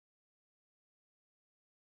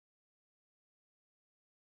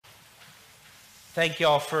Thank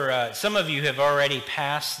y'all for, some of you have already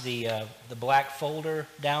passed the black folder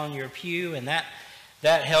down your pew, and that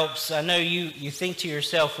helps. I know you think to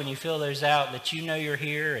yourself when you fill those out that you know you're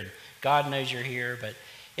here and God knows you're here, but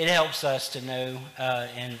it helps us to know,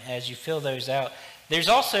 and as you fill those out. There's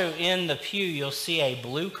also in the pew, you'll see a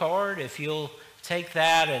blue card. If you'll take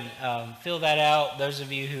that and fill that out, those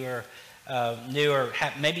of you who are new, or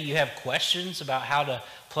maybe you have questions about how to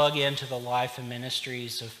plug into the life and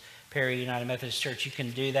ministries of Perry United Methodist Church, you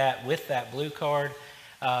can do that with that blue card,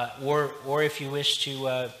 or if you wish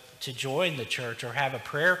to join the church or have a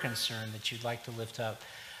prayer concern that you'd like to lift up,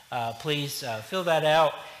 please fill that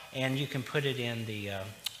out, and you can put it in the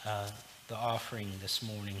offering this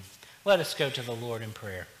morning. Let us go to the Lord in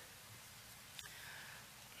prayer.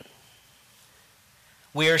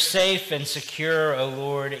 We are safe and secure, O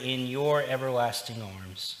Lord, in your everlasting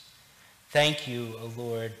arms. Thank you, O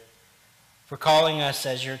Lord, for calling us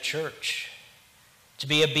as your church to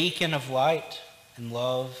be a beacon of light and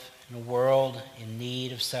love in a world in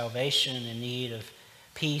need of salvation, in need of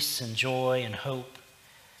peace and joy and hope.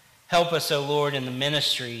 Help us, O Lord, in the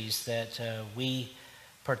ministries that we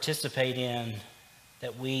participate in,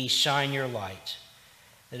 that we shine your light,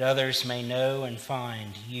 that others may know and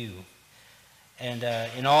find you. And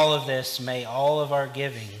in all of this, may all of our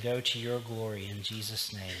giving go to your glory. In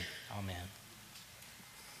Jesus' name, amen.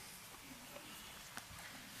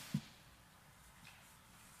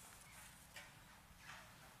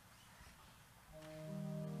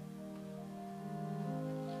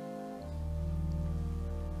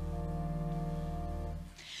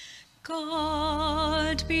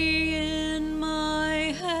 God be in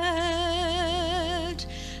my head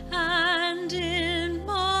and in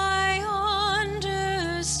my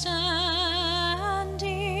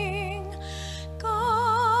understanding.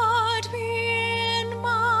 God be in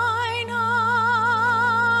mine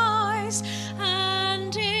eyes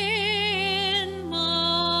and in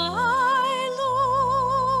my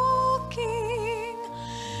looking.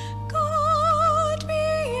 God be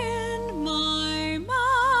in my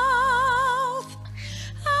mouth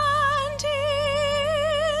and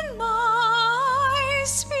in my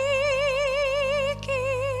speaking.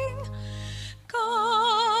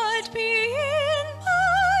 God be in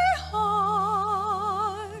my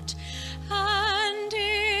heart and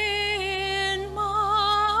in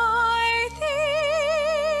my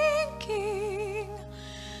thinking.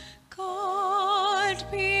 God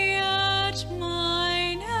be at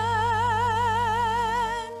mine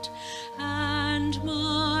end and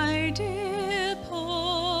my departing.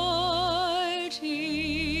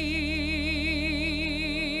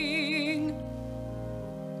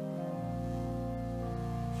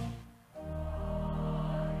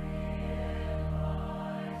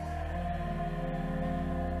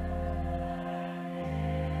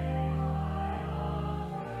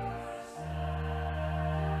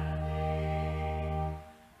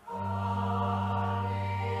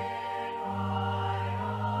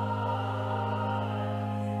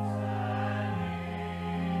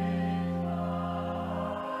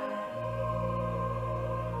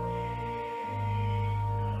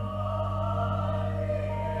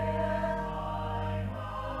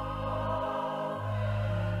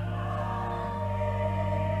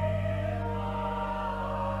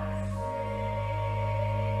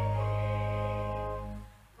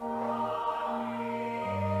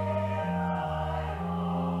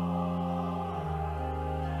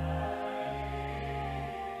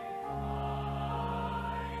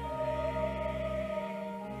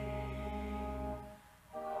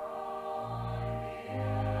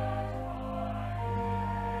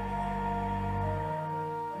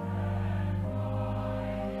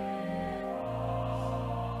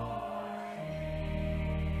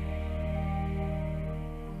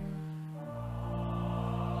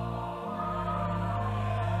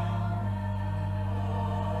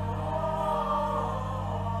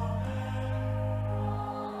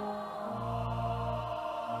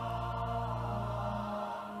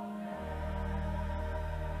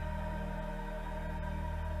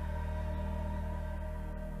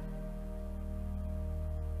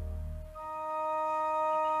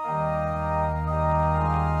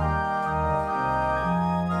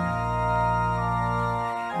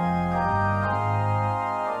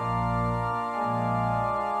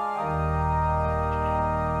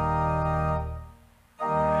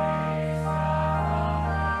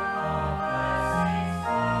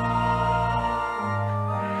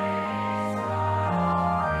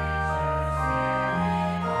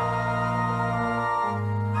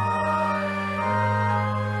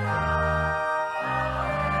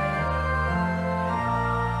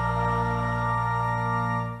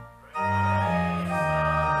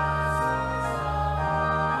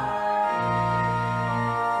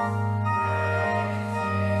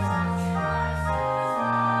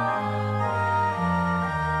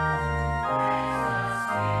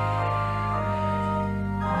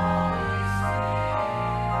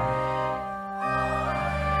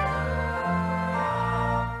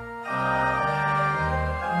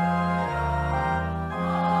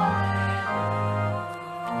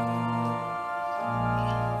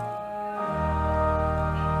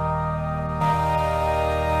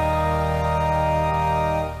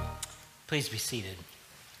 Please be seated.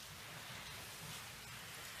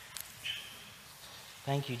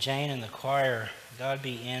 Thank you, Jane and the choir. God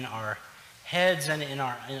be in our heads and in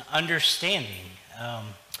our understanding.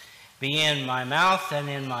 Be in my mouth and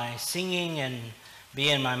in my singing, and be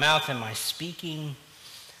in my mouth and my speaking.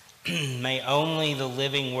 May only the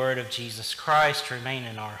living word of Jesus Christ remain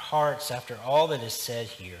in our hearts after all that is said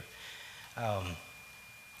here.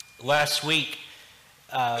 Last week,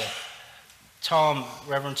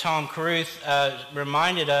 Reverend Tom Caruth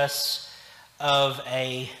reminded us of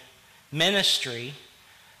a ministry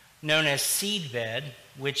known as Seedbed,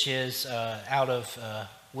 which is out of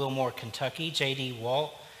Wilmore, Kentucky. J.D.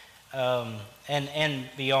 Walt, and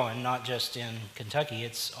beyond, not just in Kentucky.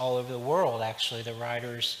 It's all over the world, actually, the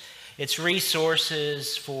writers. It's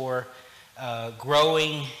resources for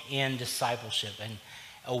growing in discipleship and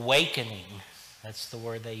awakening. That's the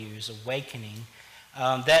word they use, awakening.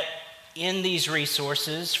 That in these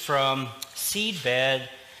resources from Seedbed,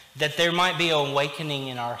 that there might be an awakening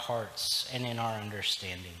in our hearts and in our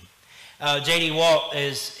understanding. J.D. Walt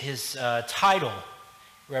is his title.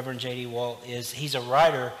 Reverend J.D. Walt he's a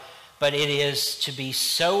writer, but it is to be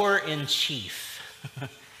sower in chief.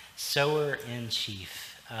 Sower in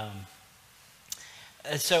chief.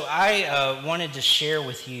 So I wanted to share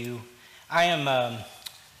with you,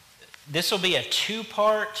 this will be a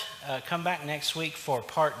two-part, come back next week for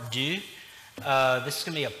part 2. This is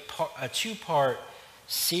going to be a two-part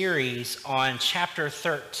series on chapter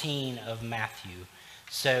 13 of Matthew.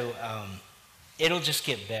 So it'll just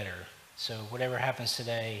get better. So whatever happens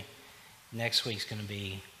today, next week's going to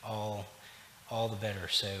be all the better.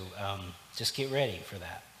 So just get ready for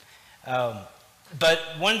that. But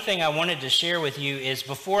one thing I wanted to share with you is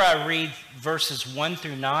before I read verses 1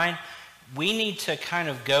 through 9, we need to kind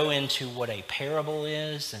of go into what a parable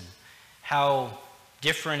is and how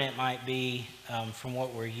different it might be from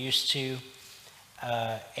what we're used to.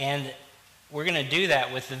 And we're going to do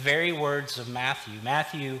that with the very words of Matthew.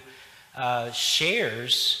 Matthew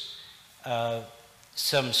shares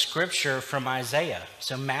some scripture from Isaiah.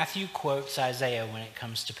 So Matthew quotes Isaiah when it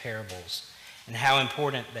comes to parables and how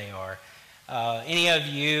important they are. Any of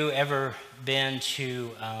you ever been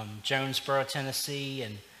to Jonesboro, Tennessee,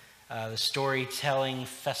 and the storytelling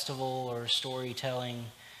festival or storytelling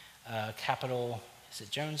capital? Is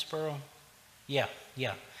it Jonesboro? Yeah.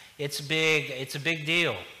 It's big. It's a big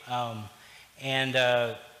deal.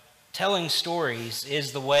 And telling stories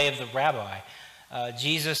is the way of the rabbi.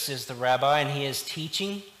 Jesus is the rabbi, and he is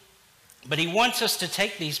teaching. But he wants us to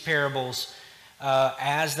take these parables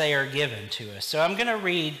as they are given to us. So I'm going to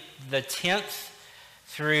read the 10th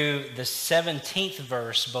through the 17th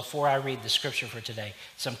verse before I read the scripture for today.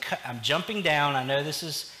 So I'm jumping down. I know this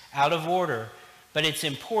is out of order, but it's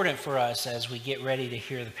important for us as we get ready to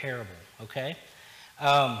hear the parable, okay?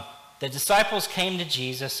 The disciples came to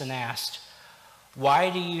Jesus and asked, "Why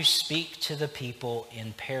do you speak to the people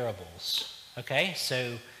in parables?" Okay,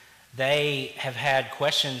 so they have had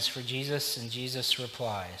questions for Jesus, and Jesus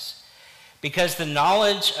replies, "Because the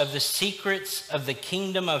knowledge of the secrets of the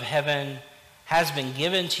kingdom of heaven has been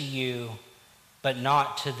given to you, but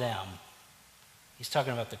not to them." He's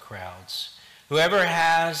talking about the crowds. "Whoever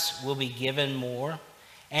has will be given more,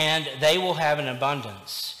 and they will have an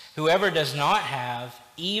abundance. Whoever does not have,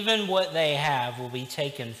 even what they have will be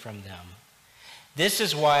taken from them. This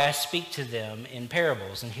is why I speak to them in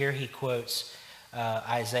parables." And here he quotes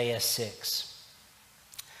Isaiah 6.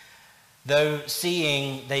 "Though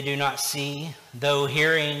seeing, they do not see. Though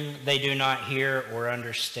hearing, they do not hear or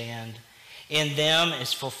understand. In them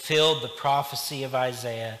is fulfilled the prophecy of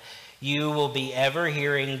Isaiah. You will be ever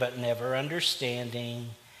hearing, but never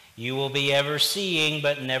understanding. You will be ever seeing,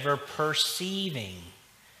 but never perceiving.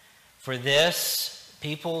 For this,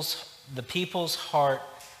 the people's heart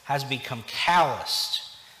has become calloused.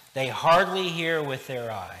 They hardly hear with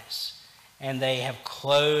their eyes, and they have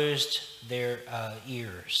closed their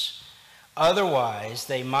ears. Otherwise,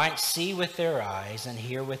 they might see with their eyes and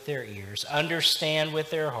hear with their ears, understand with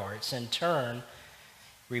their hearts, and turn,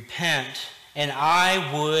 repent, and I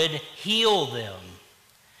would heal them.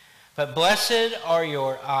 But blessed are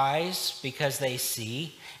your eyes because they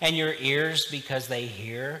see, and your ears because they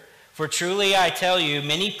hear. For truly I tell you,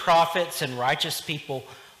 many prophets and righteous people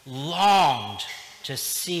longed to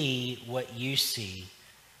see what you see,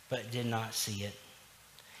 but did not see it,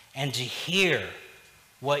 and to hear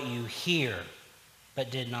what you hear,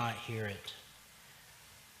 but did not hear it."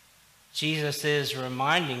 Jesus is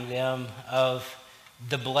reminding them of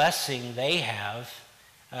the blessing they have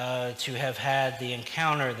to have had the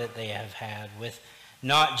encounter that they have had with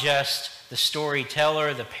not just the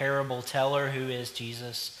storyteller, the parable teller, who is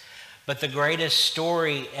Jesus, but the greatest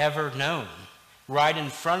story ever known, right in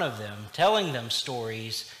front of them, telling them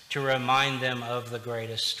stories to remind them of the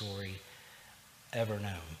greatest story ever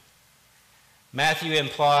known. Matthew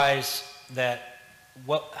implies that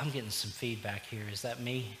I'm getting some feedback here. Is that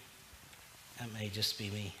me? That may just be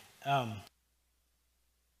me.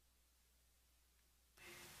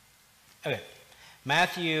 Okay.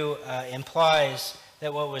 Matthew implies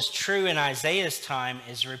that what was true in Isaiah's time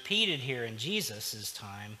is repeated here in Jesus'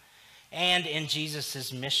 time and in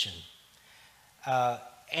Jesus' mission.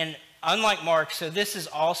 And unlike Mark, so this is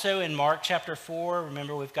also in Mark chapter 4.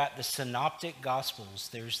 Remember, we've got the synoptic gospels.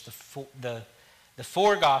 There's the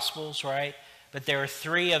four gospels, right? But there are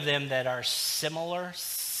three of them that are similar,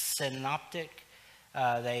 synoptic.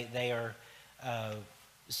 They are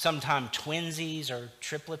sometimes twinsies or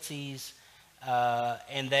triplitsies,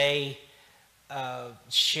 and they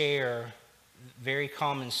share very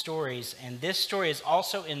common stories. And this story is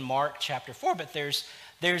also in Mark chapter 4, but there's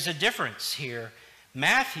a difference here.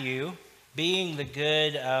 Matthew, being the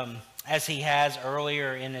good, as he has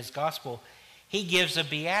earlier in his gospel, he gives a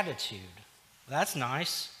beatitude. That's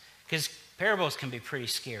nice, because parables can be pretty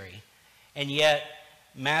scary. And yet,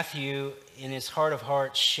 Matthew, in his heart of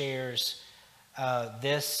hearts, shares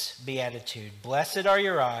this beatitude. Blessed are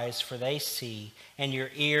your eyes, for they see, and your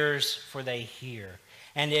ears, for they hear.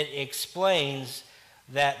 And it explains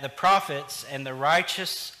that the prophets and the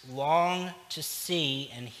righteous long to see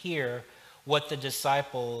and hear what the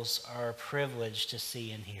disciples are privileged to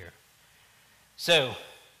see and hear. So,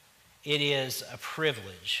 it is a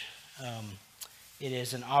privilege. It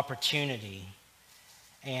is an opportunity,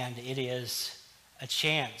 and it is a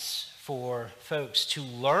chance for folks to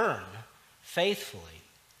learn faithfully.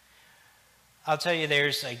 I'll tell you,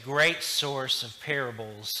 there's a great source of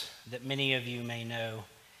parables that many of you may know,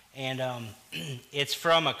 and it's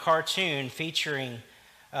from a cartoon featuring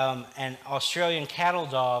an Australian cattle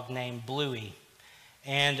dog named Bluey,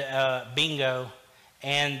 and Bingo,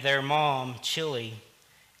 and their mom, Chili,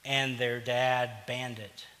 and their dad,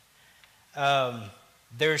 Bandit.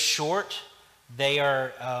 They're short. They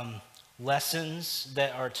are lessons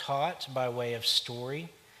that are taught by way of story.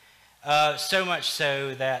 So much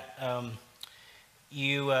so that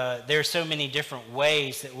there are so many different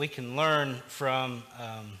ways that we can learn from,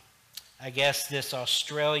 I guess, this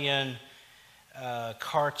Australian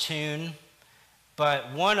cartoon.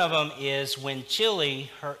 But one of them is when Chili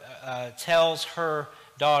tells her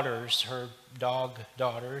daughters, her dog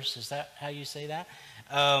daughters, is that how you say that?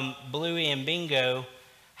 Bluey and Bingo,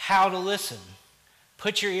 how to listen.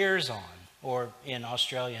 Put your ears on, or in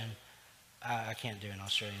Australian, I can't do an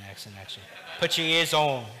Australian accent actually. Put your ears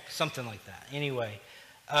on, something like that. Anyway,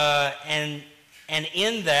 and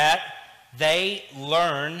in that, they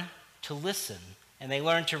learn to listen, and they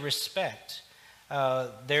learn to respect.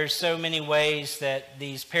 There's so many ways that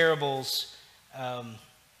these parables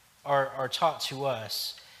are taught to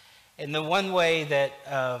us. And the one way that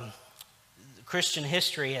Christian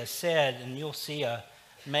history has said, and you'll see or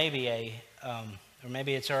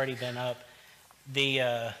maybe it's already been up,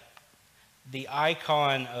 the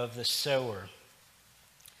icon of the sower.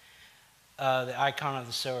 The icon of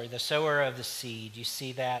the sower of the seed. You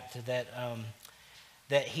see that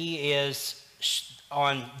he is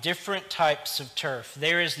on different types of turf.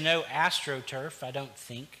 There is no astroturf, I don't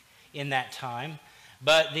think, in that time.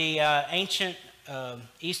 But the ancient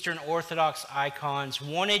Eastern Orthodox icons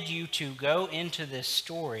wanted you to go into this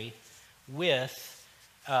story with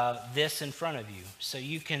this in front of you, so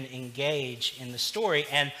you can engage in the story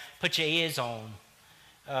and put your ears on.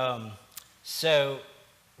 So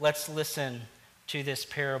let's listen to this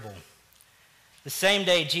parable. The same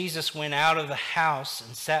day Jesus went out of the house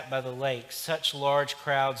and sat by the lake. Such large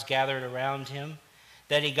crowds gathered around him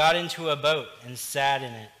that he got into a boat and sat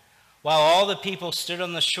in it, while all the people stood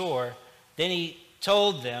on the shore. Then he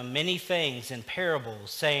told them many things in parables,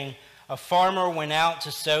 saying, a farmer went out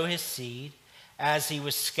to sow his seed. As he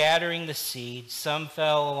was scattering the seed, some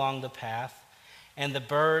fell along the path, and the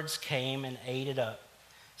birds came and ate it up.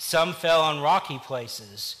 Some fell on rocky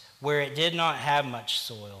places where it did not have much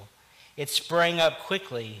soil. It sprang up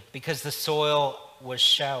quickly because the soil was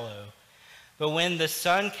shallow. But when the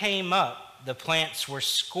sun came up, the plants were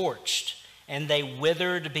scorched, and they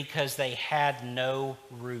withered because they had no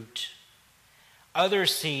root. Other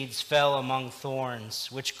seeds fell among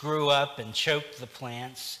thorns, which grew up and choked the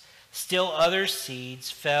plants. Still other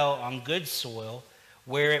seeds fell on good soil,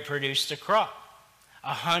 where it produced a crop,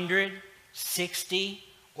 100, 60,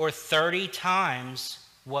 or 30 times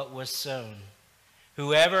what was sown.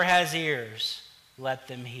 Whoever has ears, let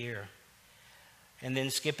them hear. And then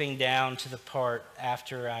skipping down to the part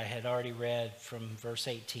after I had already read from verse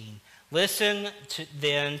 18. Listen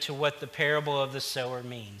then to what the parable of the sower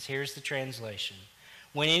means. Here's the translation.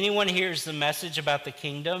 When anyone hears the message about the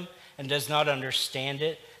kingdom and does not understand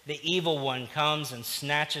it, the evil one comes and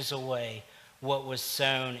snatches away what was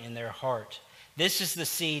sown in their heart. This is the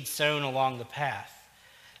seed sown along the path.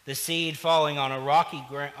 The seed falling on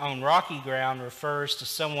rocky ground refers to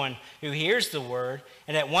someone who hears the word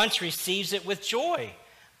and at once receives it with joy.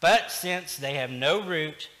 But since they have no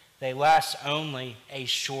root, they last only a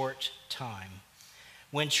short time.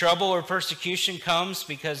 When trouble or persecution comes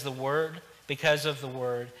because of the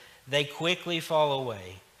word, they quickly fall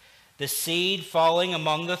away. The seed falling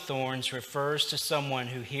among the thorns refers to someone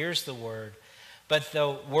who hears the word, but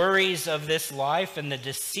the worries of this life and the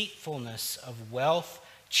deceitfulness of wealth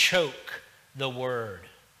choke the word,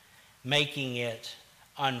 making it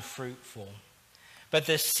unfruitful. But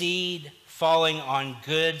the seed falling on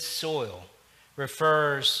good soil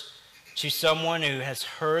refers to someone who has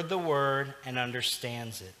heard the word and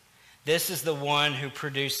understands it. This is the one who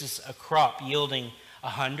produces a crop yielding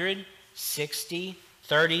 100, 60,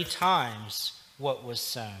 30 times what was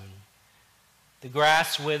sown. The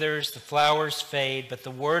grass withers, the flowers fade, but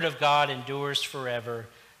the word of God endures forever.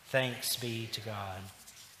 Thanks be to God.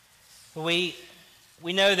 We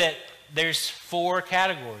know that there's 4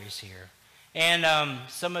 categories here. And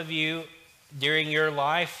some of you, during your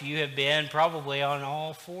life, you have been probably on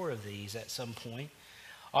all 4 of these at some point.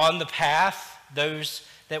 On the path, those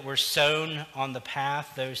that were sown on the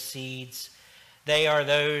path, those seeds, they are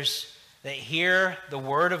those that hear the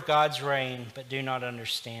word of God's reign but do not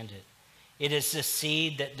understand it. It is the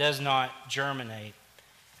seed that does not germinate.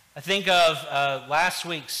 I think of last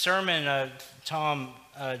week's sermon. Tom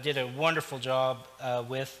did a wonderful job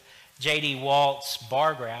with J.D. Walt's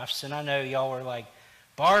bar graphs, and I know y'all were like,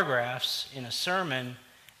 bar graphs in a sermon,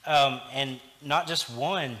 and not just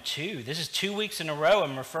 1, 2. This is 2 weeks in a row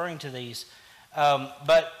I'm referring to these.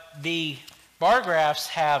 But the bar graphs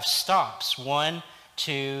have stops, 1,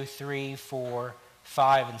 2, 3, 4,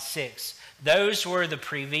 5, and 6. Those were the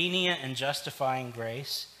prevenient and justifying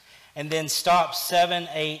grace. And then stops 7,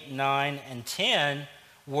 8, 9, and 10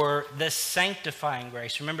 were the sanctifying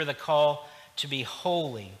grace. Remember the call to be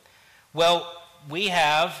holy. Well, we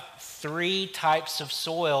have 3 types of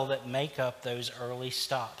soil that make up those early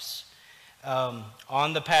stops.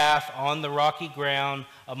 On the path, on the rocky ground,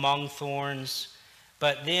 among thorns.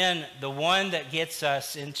 But then the one that gets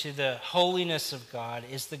us into the holiness of God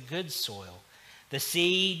is the good soil. The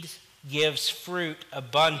seed gives fruit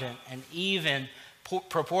abundant and even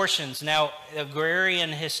proportions. Now, agrarian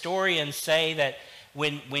historians say that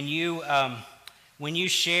when you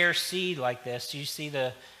share seed like this, you see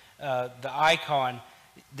the icon.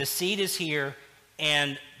 The seed is here,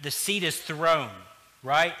 and the seed is thrown.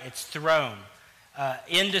 Right? It's thrown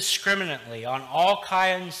indiscriminately on all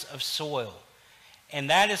kinds of soil. And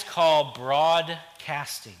that is called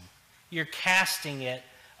broadcasting. You're casting it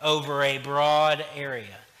over a broad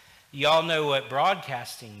area. Y'all know what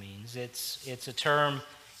broadcasting means. It's a term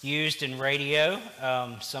used in radio.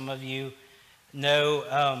 Some of you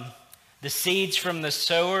know the Seeds from the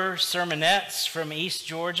Sower sermonettes from East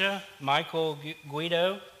Georgia, Michael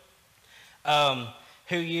Guido,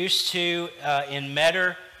 who used to, in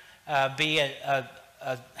Metter, had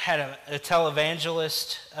a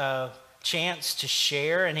televangelist chance to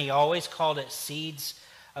share, and he always called it Seeds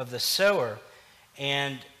of the Sower.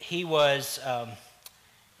 And he was,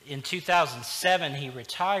 in 2007, he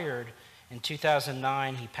retired. In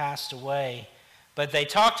 2009, he passed away. But they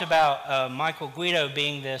talked about Michael Guido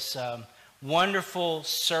being this wonderful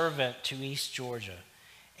servant to East Georgia.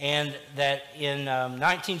 And that in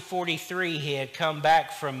 1943, he had come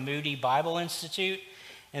back from Moody Bible Institute,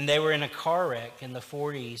 and they were in a car wreck in the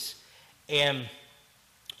 40s. And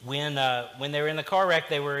when they were in the car wreck,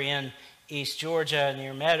 they were in East Georgia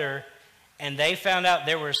near Metter, and they found out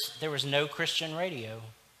there was no Christian radio.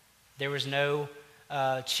 There was no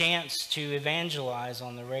chance to evangelize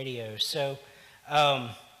on the radio. So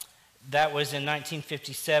that was in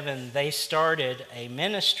 1957. They started a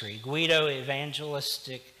ministry, Guido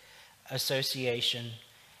Evangelistic Association,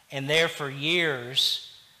 and there for years,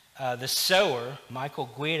 the sower, Michael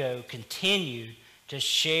Guido, continued to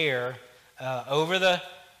share over the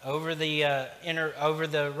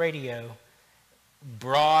radio,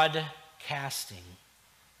 broadcasting,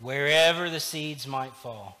 wherever the seeds might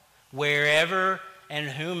fall, wherever and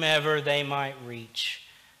whomever they might reach.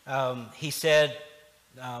 He said,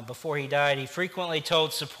 before he died, he frequently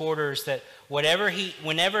told supporters that whenever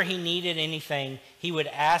he needed anything, he would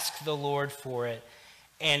ask the Lord for it,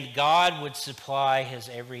 and God would supply his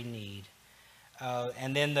every need.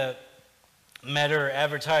 And then the Metter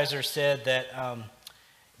Advertiser said that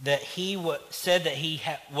that he said that he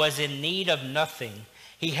was in need of nothing.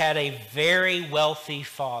 He had a very wealthy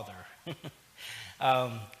father.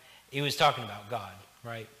 He was talking about God,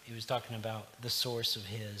 right? He was talking about the source of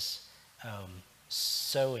his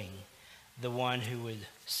sowing, the one who would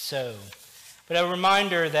sow. But a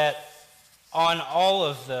reminder that on all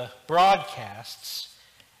of the broadcasts,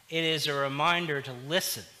 it is a reminder to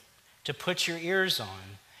listen, to put your ears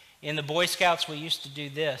on. In the Boy Scouts, we used to do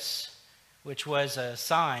this, which was a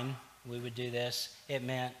sign. We would do this. It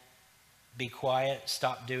meant be quiet,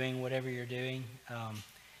 stop doing whatever you're doing.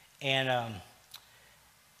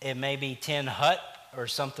 It may be tin hut or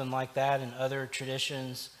something like that in other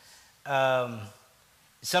traditions.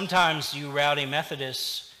 Sometimes you rowdy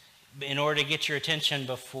Methodists, in order to get your attention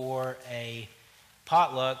before a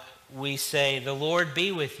potluck, we say, "The Lord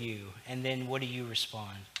be with you." And then what do you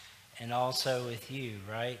respond? "And also with you,"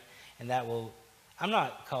 right? And that will, I'm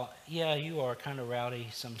not calling, yeah, you are kind of rowdy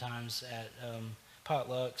sometimes at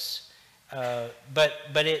potlucks. But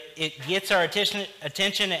it gets our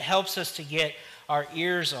attention. It helps us to get our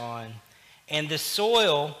ears on. And the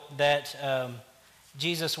soil that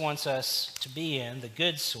Jesus wants us to be in, the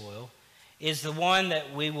good soil, is the one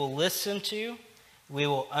that we will listen to, we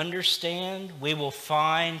will understand, we will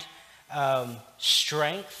find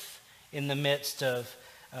strength in the midst of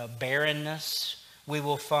barrenness. We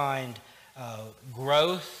will find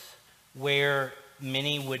growth where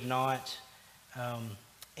many would not.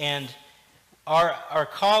 And our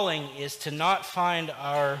calling is to not find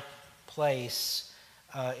our place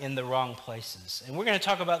in the wrong places. And we're going to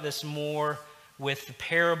talk about this more with the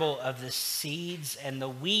parable of the seeds and the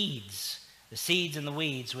weeds. The seeds and the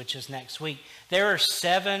weeds, which is next week. There are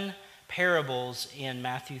 7 parables in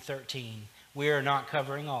Matthew 13. We are not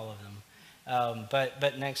covering all of them.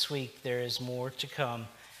 But next week there is more to come.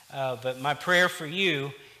 But my prayer for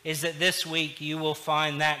you is that this week you will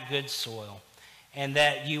find that good soil, and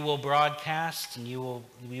that you will broadcast and you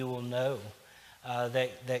will know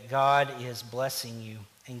that God is blessing you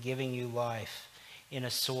and giving you life in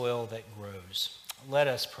a soil that grows. Let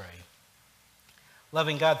us pray.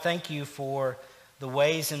 Loving God, thank you for the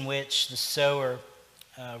ways in which the sower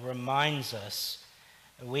reminds us.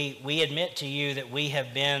 We admit to you that we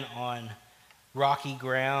have been on rocky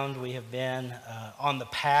ground. We have been on the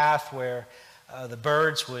path where the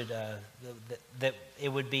birds would, that it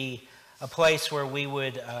would be a place where we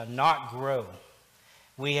would not grow.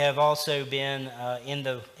 We have also been in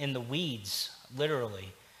the weeds,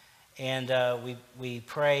 literally. And we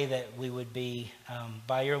pray that we would be,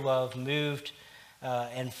 by your love, moved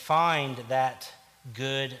and find that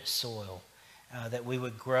good soil, that we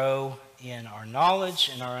would grow in our knowledge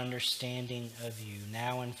and our understanding of you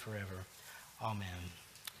now and forever. Amen.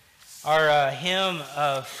 Our hymn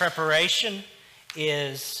of preparation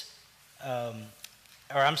is,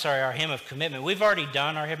 our hymn of commitment. We've already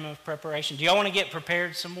done our hymn of preparation. Do y'all want to get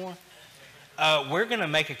prepared some more? We're going to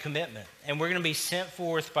make a commitment, and we're going to be sent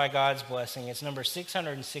forth by God's blessing. It's number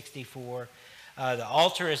 664. The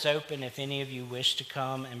altar is open if any of you wish to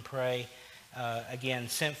come and pray. Again,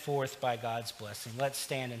 sent forth by God's blessing. Let's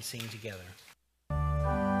stand and sing together.